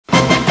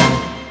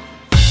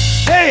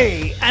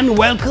Hey, and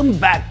welcome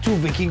back to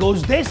Vicky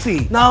Goes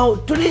Desi. Now,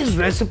 today's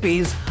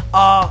recipes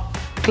are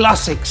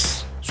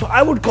classics. So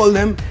I would call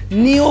them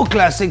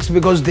neo-classics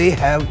because they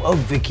have a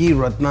Vicky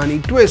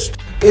Ratnani twist.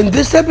 In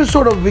this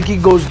episode of Vicky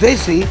Goes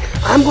Desi,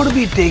 I'm going to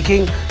be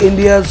taking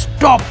India's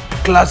top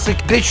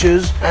classic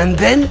dishes and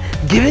then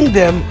giving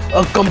them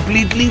a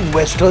completely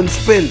Western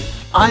spin.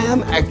 I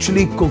am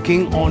actually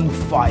cooking on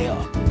fire.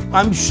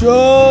 I'm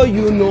sure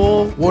you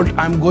know what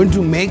I'm going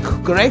to make,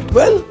 correct?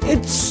 Well,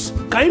 it's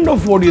kind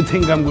of what you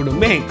think I'm going to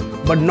make,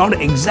 but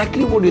not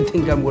exactly what you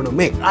think I'm going to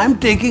make. I'm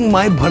taking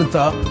my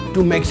bharta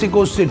to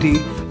Mexico City,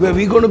 where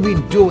we're going to be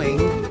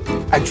doing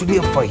actually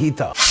a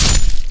fajita.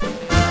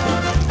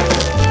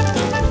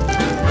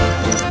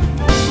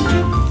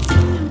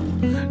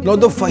 Now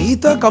the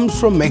fajita comes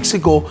from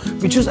Mexico,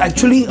 which is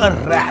actually a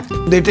wrap.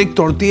 They take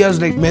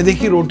tortillas like मैदे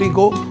की रोटी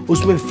को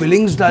उसमें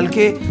fillings डाल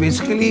के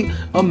basically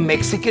a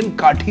Mexican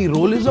kathi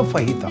roll is a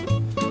fajita.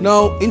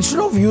 Now instead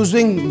of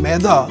using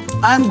maida,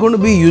 I'm going to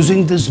be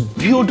using this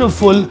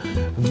beautiful,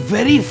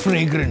 very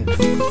fragrant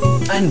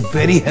and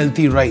very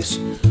healthy rice.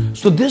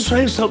 So this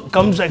rice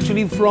comes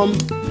actually from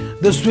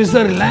the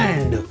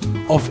Switzerland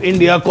of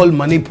India called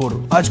Manipur.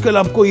 आजकल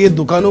आपको ये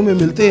दुकानों में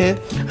मिलते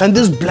हैं, and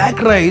this black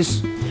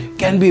rice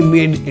can be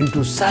made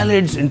into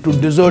salads, into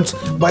desserts.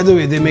 By the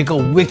way, they make a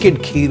wicked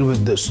kheer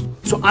with this.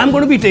 So I'm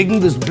going to be taking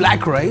this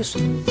black rice,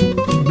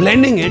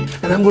 blending it,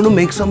 and I'm going to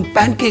make some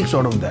pancakes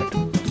out of that.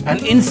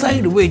 And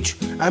inside which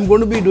I'm going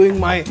to be doing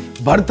my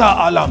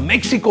bharta a la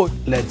Mexico.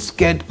 Let's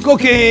get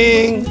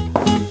cooking.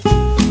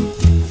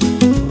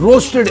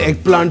 Roasted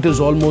eggplant is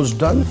almost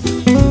done.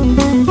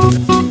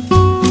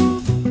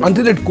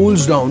 Until it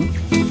cools down,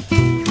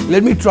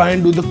 let me try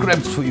and do the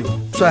crepes for you.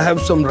 So I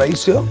have some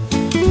rice here.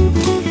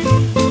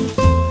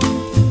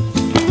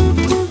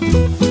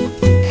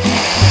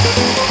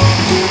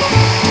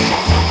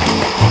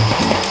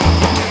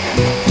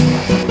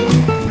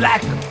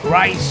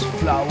 Rice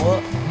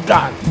flour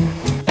done.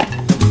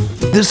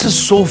 This is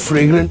so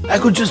fragrant. I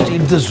could just eat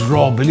this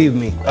raw, believe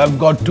me. I've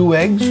got 2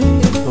 eggs,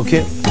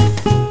 okay.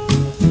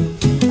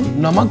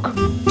 Namak,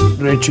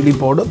 red chili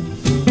powder,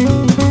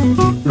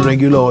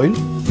 regular oil,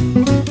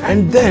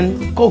 and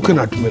then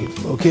coconut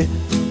milk, okay.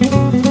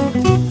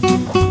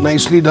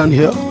 Nicely done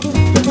here.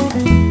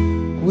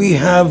 We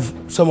have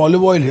some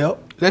olive oil here.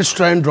 Let's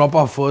try and drop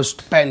our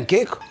first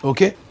pancake,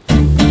 okay.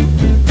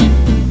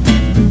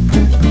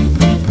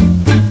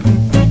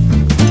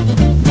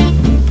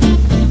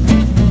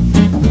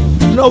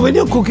 Now, when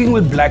you're cooking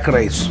with black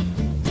rice,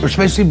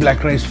 especially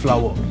black rice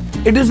flour,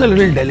 it is a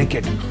little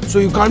delicate. So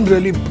you can't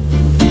really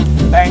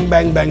bang,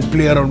 bang, bang,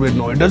 play around with it.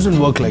 No, it doesn't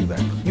work like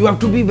that. You have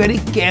to be very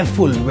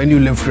careful when you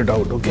lift it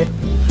out, okay?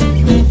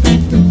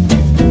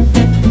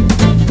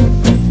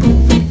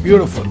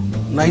 Beautiful.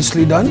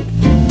 Nicely done.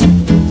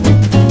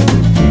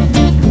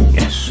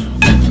 Yes.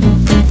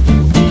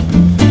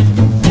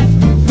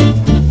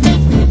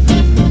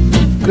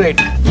 Great.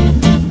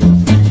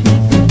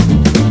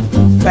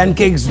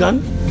 Pancakes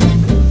done.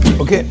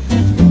 Okay,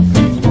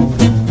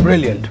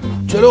 brilliant.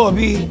 Chalo,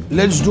 abhi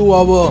let's do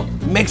our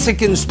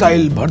Mexican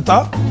style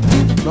bharta.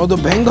 Now the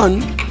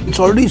baingan, it's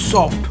already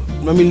soft.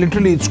 I mean,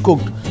 literally it's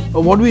cooked.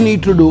 But what we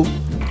need to do,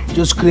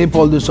 just scrape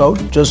all this out,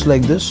 just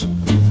like this.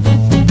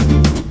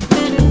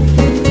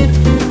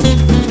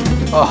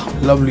 Ah,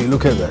 lovely,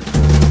 look at that.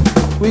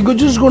 We're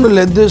just going to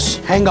let this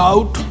hang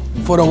out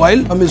for a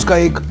while. हम इसका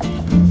एक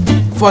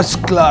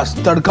first class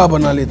तड़का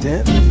बना लेते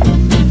हैं.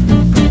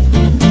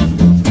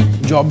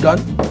 Job done.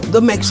 The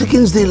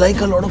Mexicans, they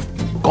like a lot of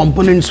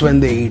components when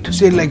they eat.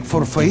 Say like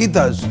for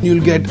fajitas,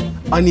 you'll get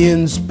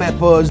onions,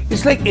 peppers.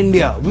 It's like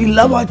India. We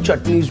love our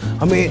chutneys.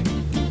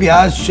 हमें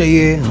प्याज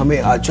चाहिए, हमें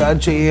अचार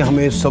चाहिए,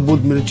 हमें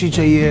सबूत मिर्ची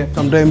चाहिए.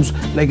 Sometimes,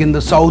 like in the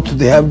south,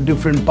 they have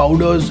different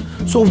powders.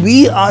 So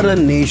we are a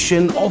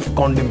nation of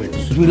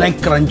condiments. We like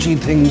crunchy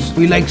things.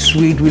 We like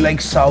sweet. We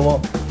like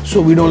sour. So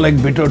we don't like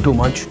bitter too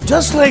much.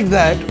 Just like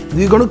that,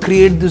 we're going to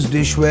create this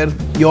dish where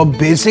your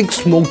basic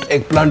smoked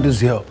eggplant is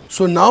here.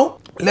 So now,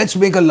 let's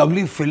make a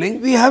lovely filling.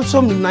 We have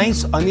some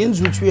nice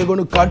onions which we are going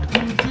to cut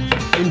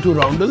into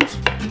roundels.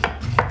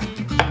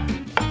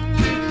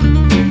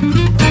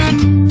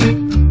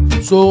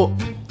 So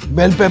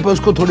bell peppers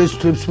को थोड़े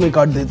strips में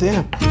काट देते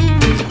हैं.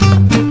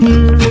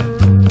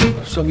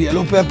 Some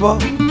yellow pepper,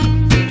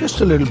 just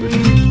a little bit.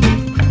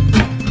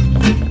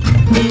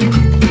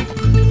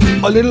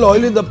 A little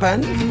oil in the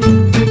pan.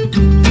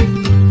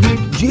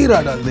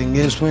 जीरा डाल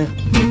देंगे इसमें.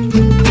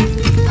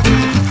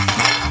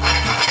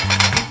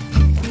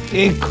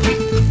 एक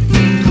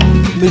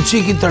mirchi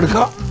ki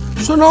tadka.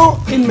 So now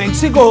in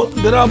Mexico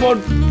there are about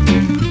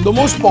the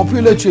most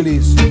popular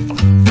chilies.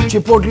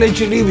 Chipotle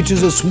chili, which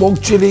is a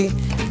smoked chili.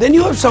 Then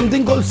you have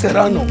something called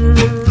serrano.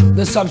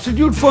 The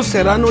substitute for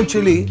serrano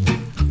chili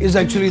is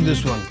actually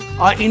this one.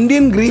 Our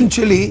Indian green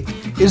chili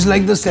is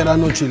like the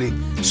serrano chili.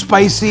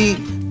 Spicy,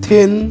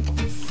 thin,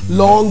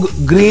 long,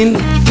 green.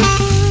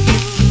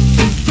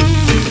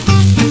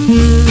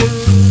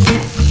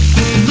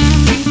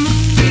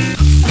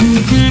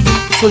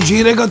 So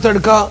जीरे का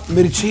तड़का,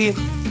 मिर्ची,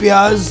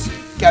 प्याज,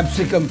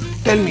 capsicum,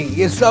 tell me,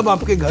 ये सब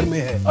आपके घर में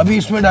है। अभी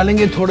इसमें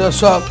डालेंगे थोड़ा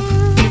सा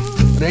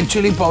रेड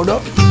चिली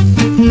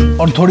पाउडर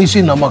और थोड़ी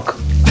सी नमक।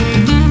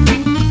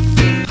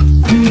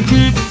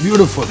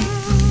 ब्यूटीफुल,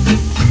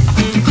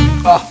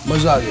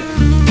 मजा आ गया।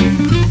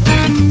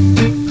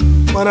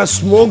 हमारा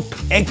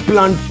स्मोक्ड एग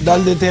प्लांट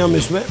डाल देते हैं हम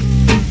इसमें,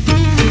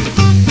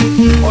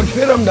 और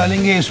फिर हम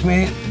डालेंगे इसमें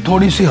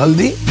थोड़ी सी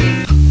हल्दी।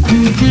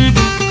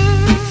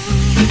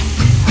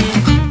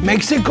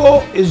 Mexico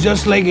is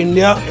just like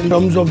India in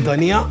terms of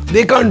dhania.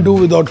 They can't do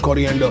without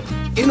coriander.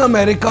 In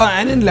America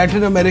and in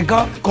Latin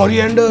America,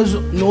 coriander is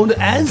known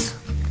as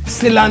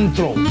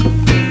cilantro.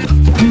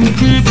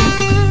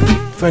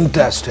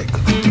 Fantastic.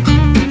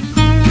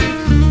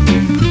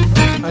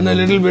 And a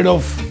little bit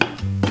of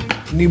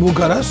nibu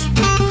ka ras.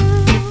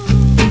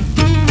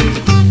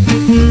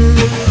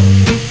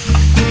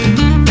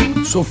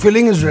 So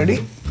filling is ready.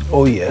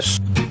 Oh yes.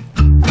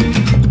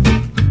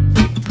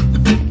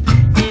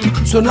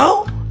 So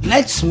now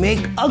let's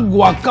make a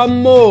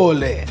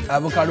guacamole.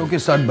 Avocado के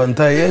साथ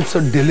बनता है ये. It's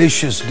a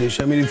delicious dish.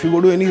 I mean, if you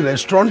go to any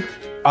restaurant,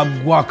 आप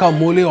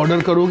guacamole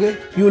order करोगे,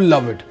 you'll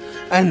love it.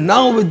 And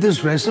now with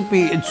this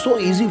recipe, it's so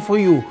easy for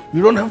you.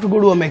 You don't have to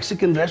go to a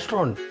Mexican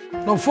restaurant.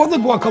 Now for the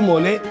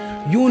guacamole,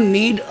 you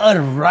need a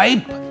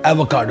ripe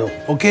avocado.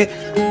 Okay?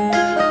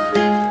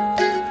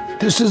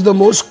 This is the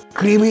most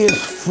creamiest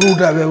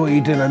fruit I've ever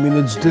eaten. I mean,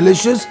 it's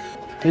delicious.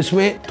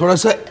 इसमें थोड़ा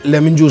सा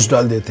lemon juice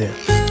डाल देते हैं.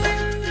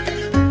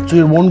 So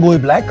it won't go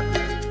black.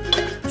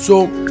 So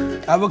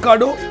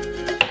avocado,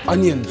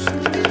 onions,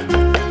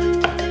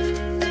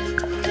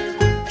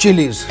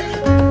 chilies,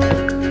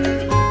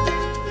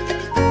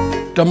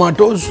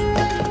 tomatoes.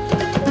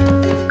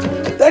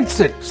 That's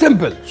it.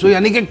 Simple. So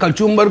यानी कि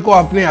कचुम्बर को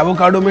आपने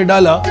एवोकाडो में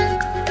डाला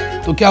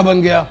तो क्या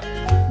बन गया?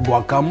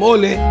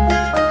 Guacamole.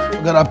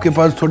 अगर आपके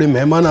पास थोड़े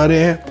मेहमान आ रहे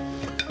हैं,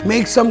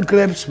 make some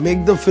crepes,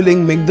 make the filling,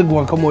 make the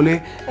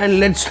guacamole, and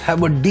let's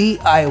have a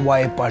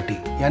DIY party.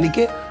 यानी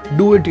कि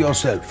do it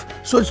yourself.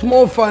 So it's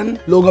more fun.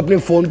 लोग अपने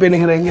फोन पे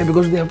नहीं रहेंगे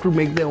because they have to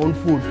make their own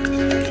food.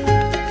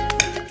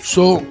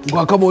 So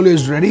guacamole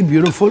is ready,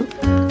 beautiful.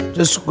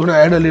 Just gonna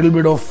add a little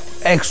bit of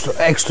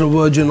extra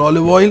virgin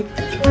olive oil.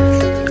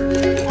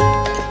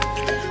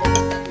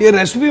 ये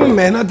recipe में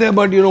मेहनत है,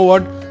 but you know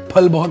what?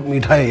 फल बहुत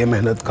मीठा है ये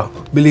मेहनत का.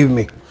 Believe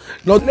me.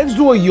 Now let's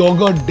do a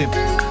yogurt dip.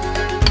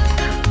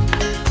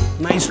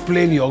 Nice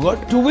plain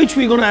yogurt, to which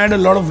we're gonna add a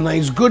lot of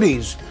nice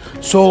goodies.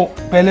 So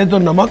पहले तो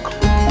नमक,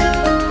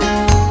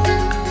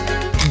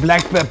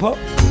 black pepper,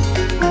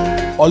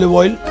 olive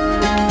oil,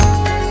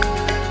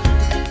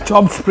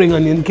 chopped spring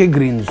onion के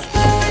greens.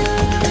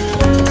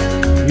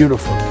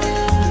 Beautiful.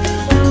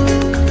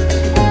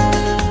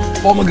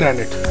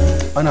 Pomegranate,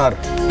 anar.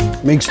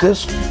 Mix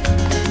this.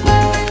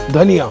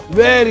 Dhania,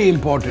 very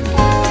important.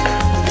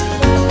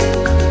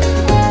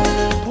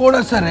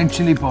 थोड़ा सा red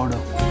chili powder.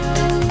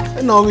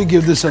 And now we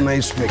give this a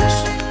nice mix.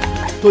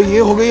 तो ये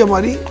हो गई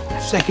हमारी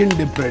second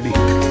dip ready.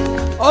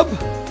 अब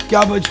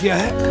क्या बच गया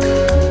है?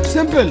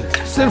 सिंपल,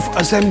 सिर्फ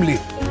असेंबली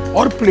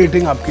और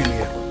प्लेटिंग आपके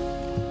लिए.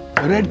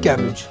 Red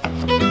cabbage.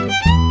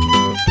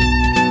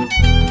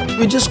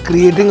 We're just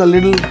creating a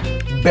little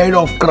bed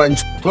of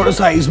crunch. थोड़ा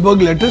सा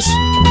आइसबर्ग लेटस.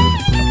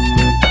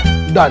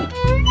 Done.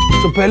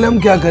 So पहले हम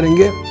क्या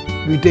करेंगे?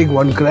 We take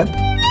one crab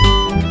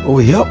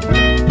over here.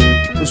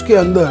 उसके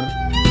अंदर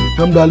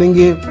हम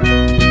डालेंगे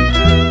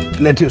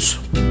लेट्यूस.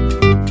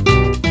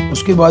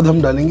 उसके बाद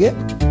हम डालेंगे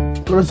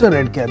थोड़ा सा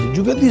red cabbage.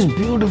 You get these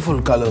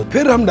beautiful colors.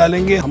 फिर हम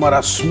डालेंगे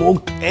हमारा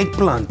smoked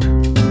eggplant.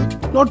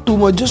 Not too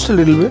much, just a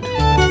little bit.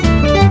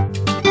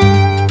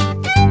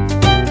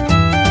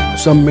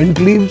 Some mint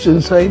leaves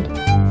inside.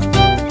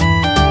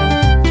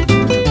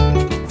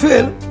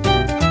 फिर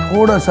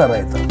थोड़ा सा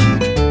रायता.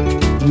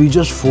 We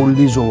just fold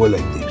these over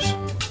like this.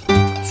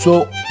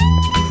 So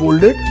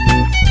fold it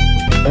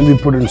and we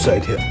put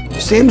inside here.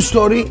 Same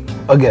story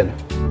again.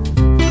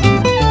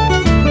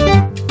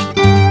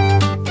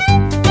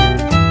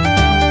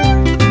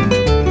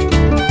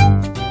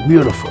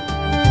 Beautiful.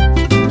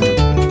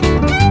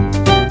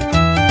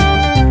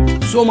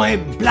 So my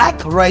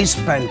black rice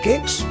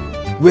pancakes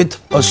with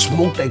a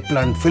smoked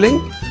eggplant filling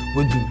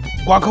with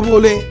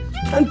guacamole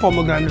and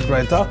pomegranate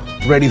raita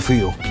ready for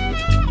you.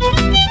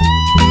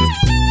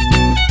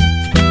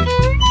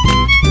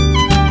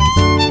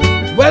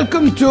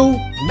 Welcome to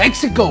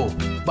Mexico,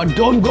 but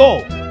don't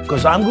go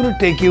because I'm going to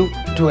take you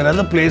to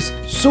another place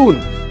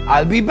soon.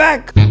 I'll be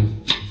back.